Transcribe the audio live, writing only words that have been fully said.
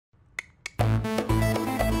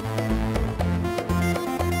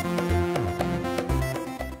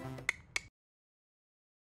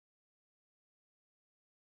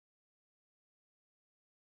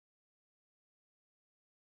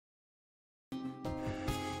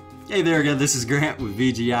Hey there again, this is Grant with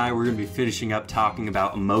VGI. We're going to be finishing up talking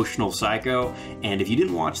about Emotional Psycho, and if you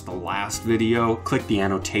didn't watch the last video, click the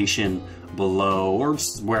annotation below or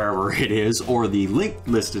wherever it is, or the link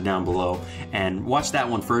listed down below, and watch that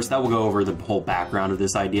one first. That will go over the whole background of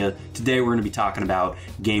this idea. Today we're going to be talking about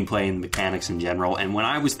gameplay and mechanics in general, and when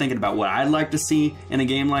I was thinking about what I'd like to see in a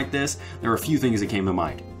game like this, there were a few things that came to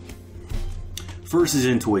mind. First is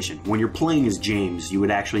intuition. When you're playing as James, you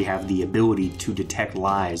would actually have the ability to detect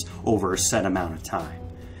lies over a set amount of time.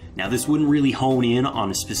 Now, this wouldn't really hone in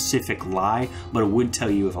on a specific lie, but it would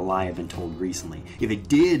tell you if a lie had been told recently. If it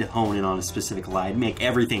did hone in on a specific lie, it'd make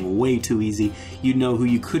everything way too easy. You'd know who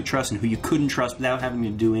you could trust and who you couldn't trust without having to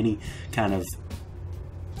do any kind of,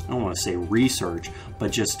 I don't want to say research,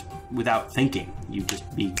 but just without thinking.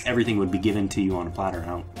 Everything would be given to you on a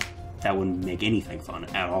platter. That wouldn't make anything fun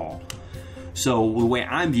at all. So the way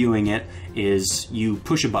I'm viewing it is you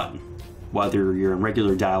push a button, whether you're in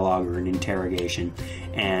regular dialogue or an interrogation,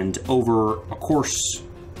 and over a course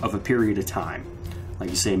of a period of time, like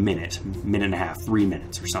you say a minute and a half, 3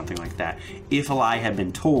 minutes or something like that, if a lie had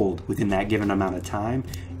been told within that given amount of time,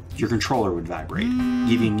 your controller would vibrate,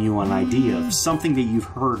 giving you an idea of something that you've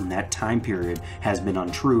heard in that time period has been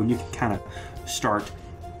untrue, and you can kind of start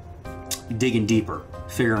digging deeper,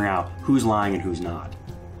 figuring out who's lying and who's not,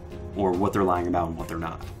 or what they're lying about and what they're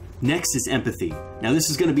not. Next is empathy. Now this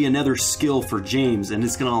is going to be another skill for James, and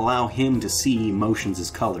it's going to allow him to see emotions as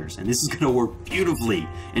colors, and this is going to work beautifully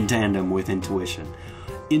in tandem with intuition.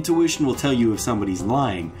 Intuition will tell you if somebody's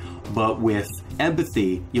lying, but with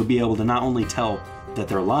empathy you'll be able to not only tell that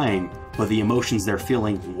they're lying, but the emotions they're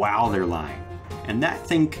feeling while they're lying. And that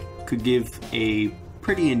thing could give a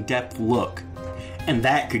pretty in-depth look, and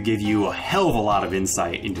that could give you a hell of a lot of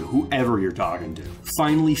insight into whoever you're talking to.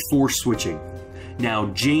 Finally, force switching. Now,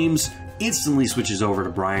 James instantly switches over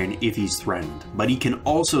to Brian if he's threatened, but he can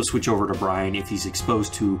also switch over to Brian if he's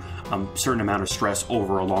exposed to a certain amount of stress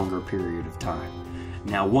over a longer period of time.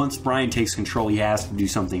 Now, once Brian takes control, he has to do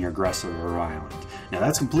something aggressive or violent. Now,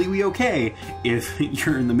 that's completely okay if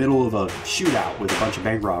you're in the middle of a shootout with a bunch of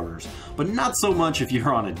bank robbers, but not so much if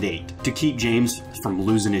you're on a date. To keep James from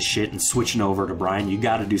losing his shit and switching over to Brian, you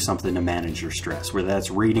gotta do something to manage your stress, whether that's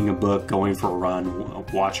reading a book, going for a run,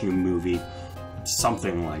 watching a movie,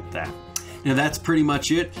 something like that. Now that's pretty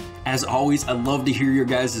much it. As always, I'd love to hear your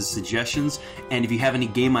guys' suggestions, and if you have any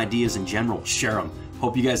game ideas in general, share them.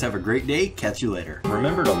 Hope you guys have a great day. Catch you later.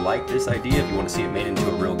 Remember to like this idea if you want to see it made into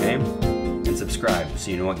a real game, and subscribe so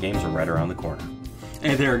you know what games are right around the corner.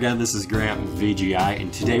 Hey there again, this is Grant with VGI,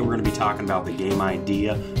 and today we're going to be talking about the game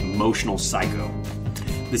idea, Emotional Psycho.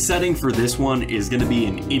 The setting for this one is going to be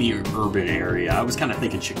in any urban area. I was kind of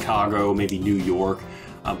thinking Chicago, maybe New York,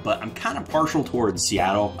 but I'm kind of partial towards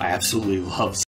Seattle. I absolutely love